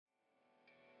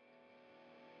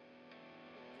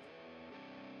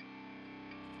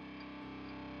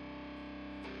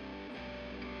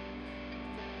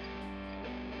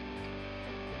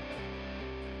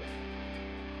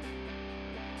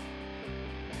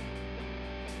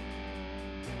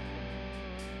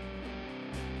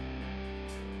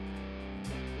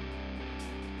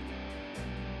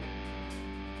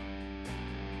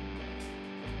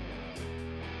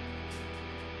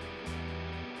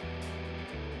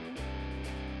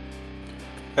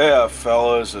Hey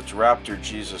fellas, it's Raptor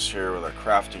Jesus here with a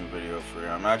crafting video for you.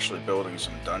 I'm actually building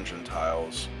some dungeon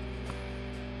tiles.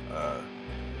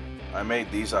 I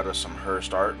made these out of some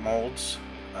Hearst art molds.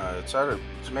 It's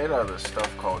made out of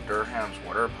stuff called Durham's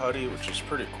water putty, which is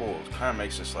pretty cool. It kind of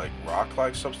makes this like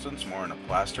rock-like substance more in a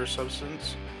plaster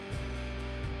substance.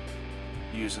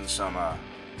 Using some,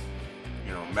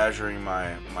 measuring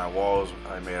my walls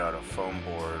I made out of foam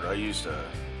board. I used a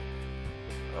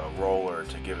roller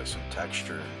to give it some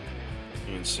texture.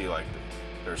 You can see like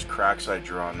there's cracks I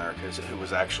drew on there because it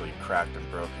was actually cracked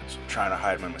and broken, so I'm trying to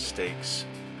hide my mistakes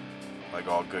like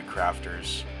all good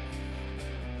crafters.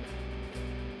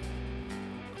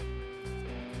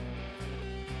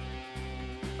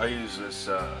 I use this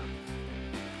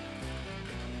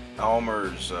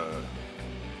Elmer's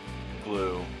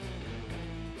glue.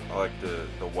 I like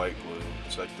the white glue.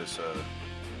 It's like this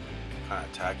kind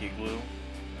of tacky glue.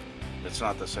 It's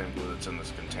not the same glue that's in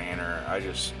this container. I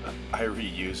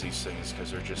reuse these things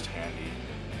because they're just handy.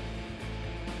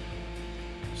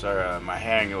 Sorry, my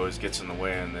hang always gets in the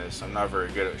way in this. I'm not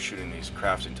very good at shooting these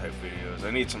crafting type videos.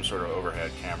 I need some sort of overhead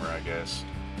camera, I guess.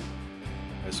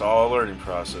 It's all a learning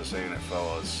process, ain't it,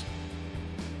 fellas?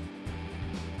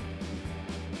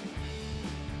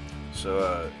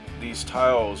 So these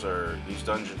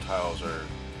dungeon tiles are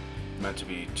meant to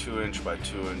be 2" by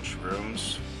 2"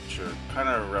 rooms, which kind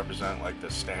of represent like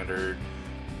the standard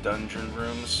dungeon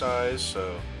room size.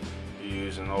 So you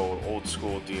use an old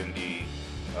school D&D.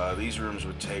 These rooms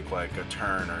would take like a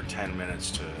turn or 10 minutes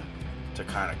to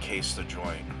kind of case the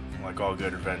joint, like all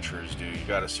good adventurers do. You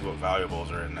got to see what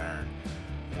valuables are in there,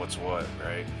 and what's what,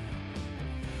 right?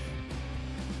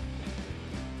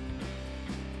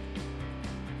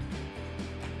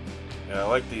 Yeah, I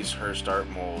like these Hearst art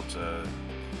molds.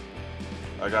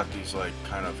 I got these like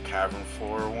kind of cavern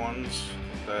floor ones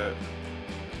that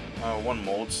one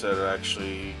mold set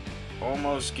actually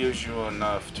almost gives you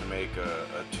enough to make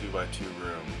a 2 by 2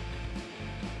 room.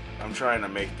 I'm trying to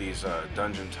make these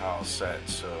dungeon tile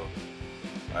sets, so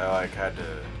I like had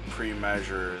to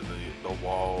pre-measure the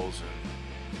walls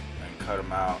and cut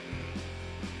them out.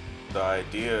 And the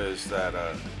idea is that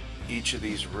each of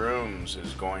these rooms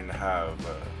is going to have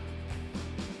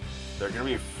they're going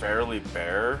to be fairly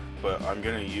bare, but I'm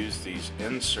going to use these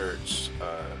inserts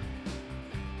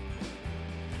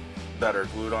that are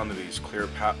glued onto these clear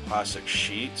plastic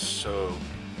sheets, so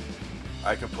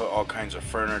I can put all kinds of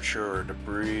furniture or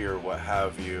debris or what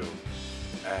have you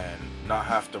and not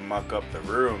have to muck up the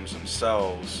rooms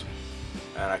themselves.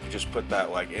 And I can just put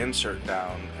that like insert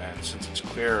down, and since it's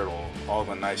clear, all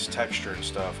the nice texture and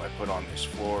stuff I put on these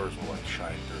floors will like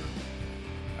shine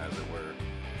through, as it were.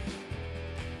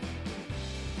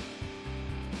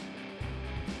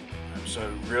 So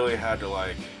I really had to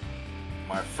like,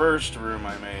 my first room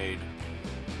I made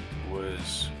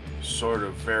was sort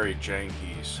of very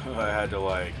janky, so I had to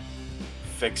like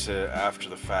fix it after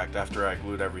the fact, after I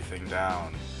glued everything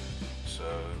down. So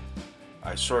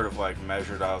I sort of like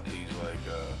measured out these like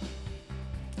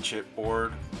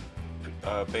chipboard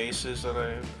bases that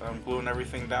I'm gluing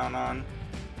everything down on,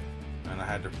 and I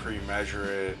had to pre-measure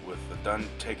it with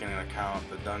taking into account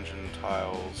the dungeon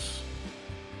tiles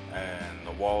and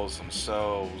the walls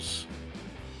themselves.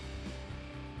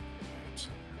 It's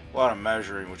a lot of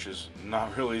measuring, which is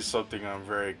not really something I'm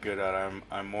very good at.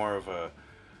 I'm more of a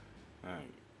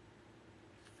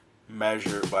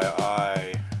measure by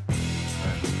eye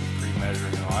and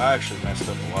pre-measuring. I actually messed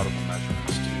up a lot of the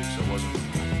measurements too, so it wasn't.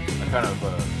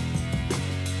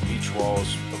 Each wall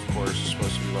is, of course,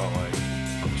 supposed to be about like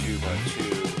 2 by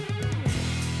 2.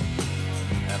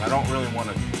 And I don't really want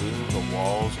to glue the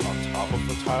walls on top of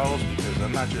the tiles, because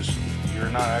then you're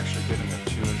not actually getting a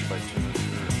 2" by 2"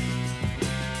 room.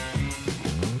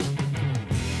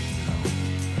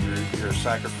 You're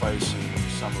sacrificing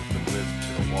some of the width to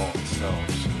the wall itself.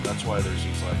 So that's why there's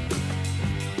these like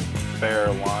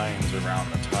bare lines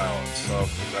around the tile itself,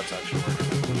 because that's actually where you're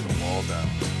going to glue the wall down.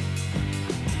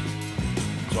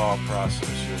 It's all a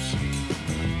process, you'll see.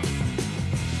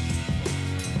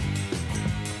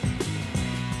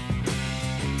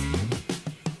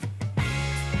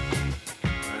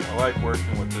 I like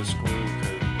working with this glue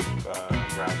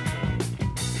because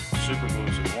super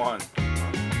glues in one.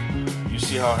 You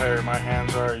see how hairy my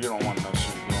hands are? You don't want no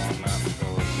super glue on that,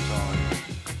 fellas.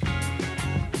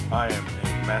 I am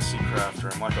a messy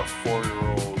crafter. I'm like a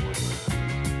 4-year-old with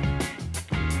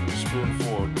a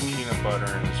spoonful of peanut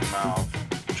butter in his mouth,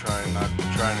 trying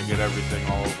to get everything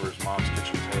all over his mom's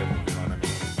kitchen table. You know what I mean?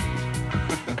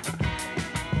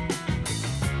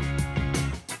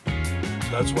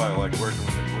 That's why I like working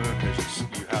with the glue, because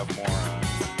you have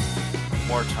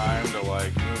more time to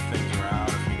like move things around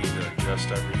if you need to adjust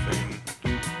adjust everything.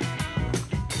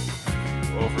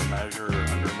 Over measure or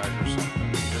under measure something.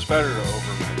 It's better to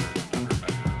over measure than under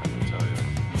measure, let me tell you.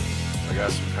 I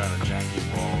got some kind of janky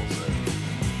balls that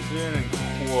didn't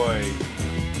quite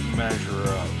measure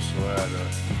up, so I had to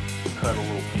cut a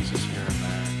little pieces here and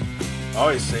there. I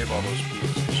always save all those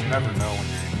pieces because you never know when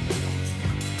you're going to need them.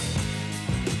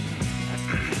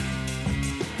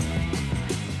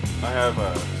 I have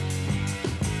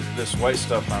this white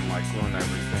stuff I'm like gluing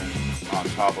everything on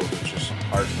top of, it's just some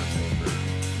parchment paper.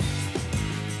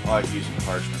 I like using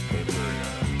parchment paper.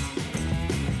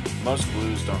 Most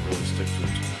glues don't really stick to it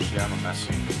too much. Yeah, I'm a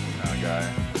messy kind of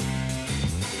guy.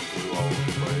 Glue all over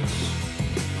the place.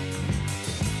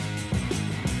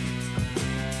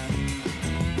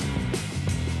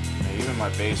 And even my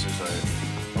bases, I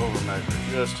over measure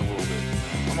just a little bit.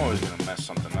 I'm always going to mess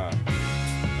something up.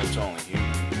 It's only human.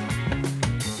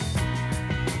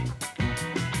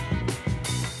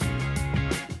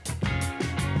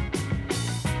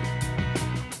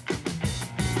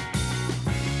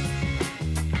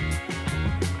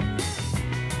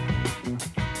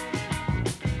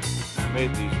 I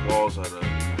made these walls out of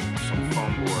some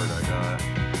foam board I got,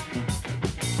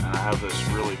 and I have this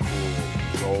really cool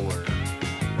roller.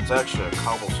 It's actually a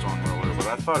cobblestone roller, but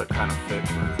I thought it kind of fit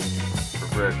for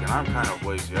brick, and I'm kind of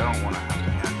lazy. I don't want to have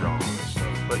to hand draw all this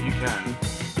stuff, but you can.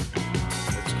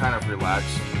 It's kind of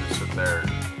relaxing to sit there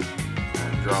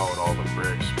and draw out all the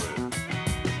bricks, but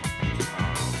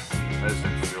I just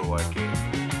didn't feel like it.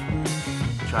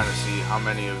 I'm trying to see how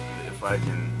many if I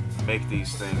can make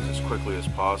these things as quickly as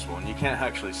possible. And you can't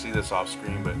actually see this off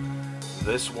screen, but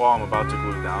this wall I'm about to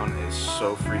glue down is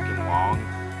so freaking long.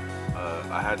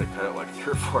 I had to cut it like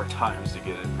 3 or 4 times to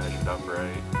get it measured up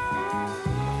right.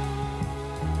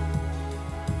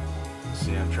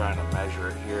 See, I'm trying to measure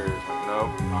it here. It's like,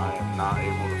 nope, I am not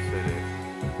able to fit it.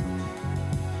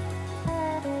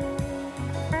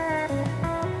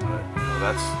 But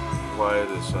that's why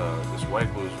this white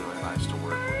glue is really nice to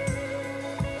work with.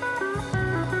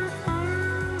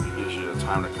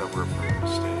 Time to cover up for your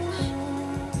mistakes.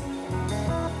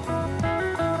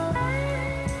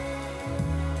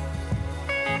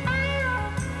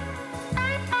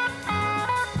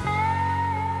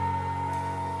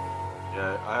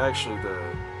 Yeah, I actually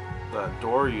the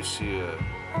door you see it.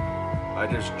 I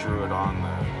just drew it on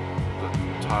the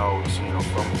tile. So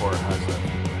front part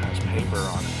has paper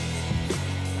on it,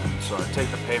 and so I take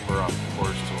the paper off, of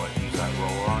course, to like use that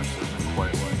roll on, so it doesn't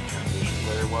quite like transition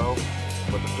very well.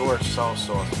 But the door itself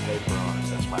still has the paper on it.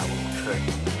 That's my little trick. I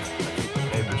keep the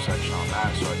paper section on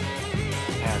that so I can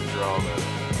hand draw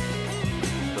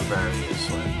the various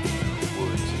like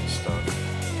woods and stuff.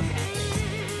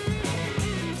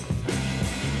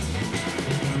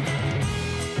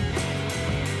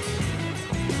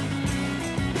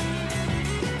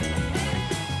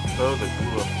 Throw the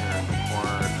glue up here in the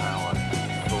corner to kind of like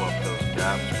fill up those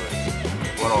gaps, but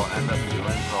what I'll end up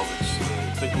doing probably is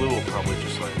the glue will probably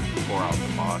just like pour out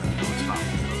the bottom. It's not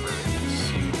very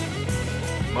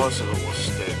concealed. Most of it will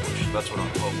stick, which that's what I'm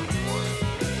hoping for.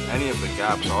 Any of the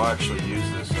gaps, I'll actually use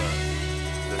this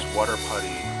water putty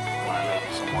when I make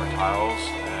some more tiles,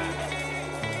 and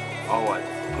I'll like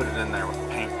put it in there with a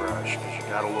paintbrush because you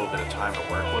got a little bit of time to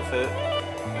work with it,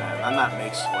 and then that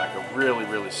makes like a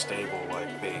really stable like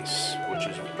base,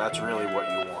 that's really what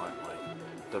you want, like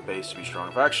the base to be strong.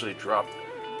 I've actually dropped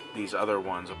these other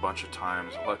ones a bunch of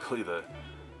times. Luckily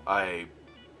I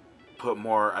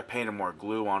painted more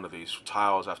glue onto these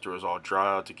tiles after it was all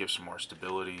dry out to give some more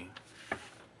stability.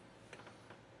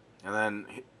 And then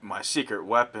my secret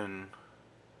weapon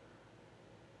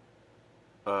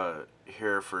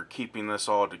here for keeping this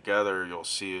all together, you'll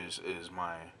see is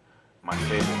my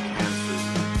fabled canned food.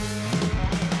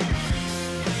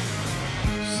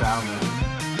 Salmon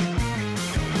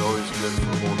is always good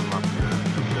for holding up your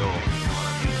bill, you know what I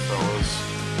mean, fellas?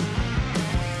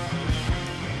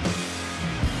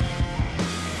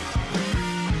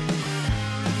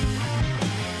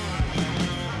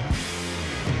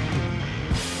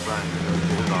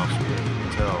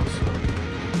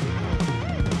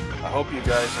 I hope you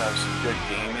guys have some good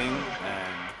gaming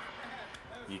and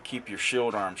you keep your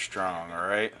shield arm strong,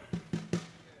 alright?